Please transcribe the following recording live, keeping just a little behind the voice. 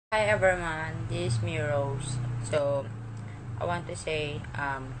Hi everyone, this is me Rose. So I want to say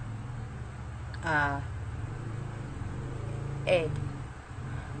uh Ed,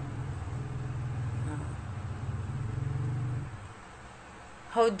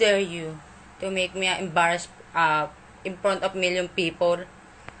 how dare you to make me embarrassed in front of million people?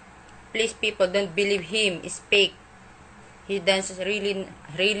 Please people, don't believe him. It's fake. He does really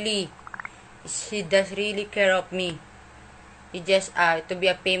care of me. He just to be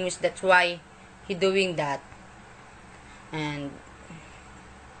a famous, that's why he doing that. And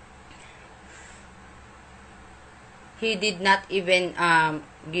he did not even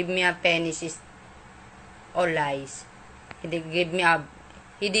give me a penny or lies. He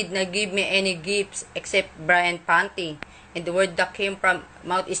did not give me any gifts except Brian Panty. And the word that came from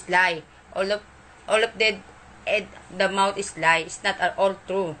mouth is lie. All of the mouth is lie. It's not at all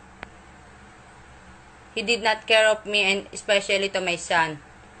true. He did not care of me, and especially to my son.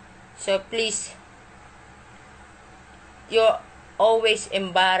 So please, you always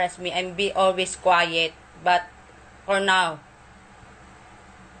embarrass me and be always quiet. But for now,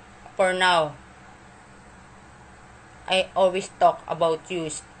 I always talk about you.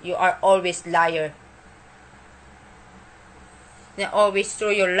 You are always liar. You're always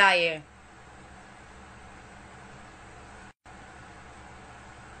true, you're liar.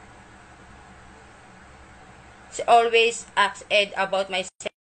 She always asks Ed about my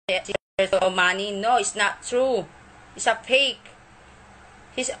sister money. No, it's not true. It's a fake.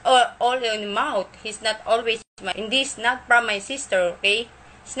 He's all in the mouth. He's not always my. And this not from my sister, okay?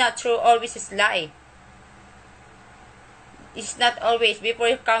 It's not true. Always is lie. It's not always. Before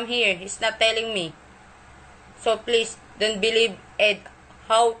you come here, he's not telling me. So please, don't believe Ed.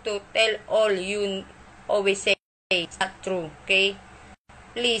 How to tell all you always say it's not true, okay?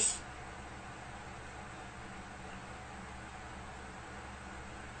 Please.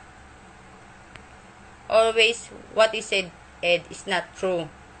 Always what he said, Ed, is not true.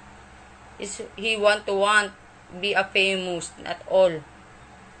 He want be a famous, not all.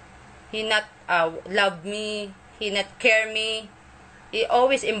 He not love me. He not care me. He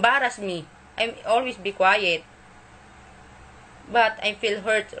always embarrass me. I always be quiet. But I feel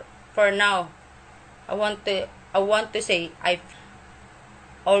hurt for now. I want to say I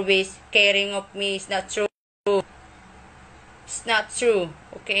always caring of me is not true. It's not true.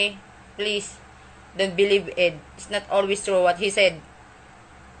 Okay? Please don't believe Ed. It's not always true what he said.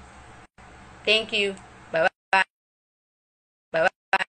 Thank you.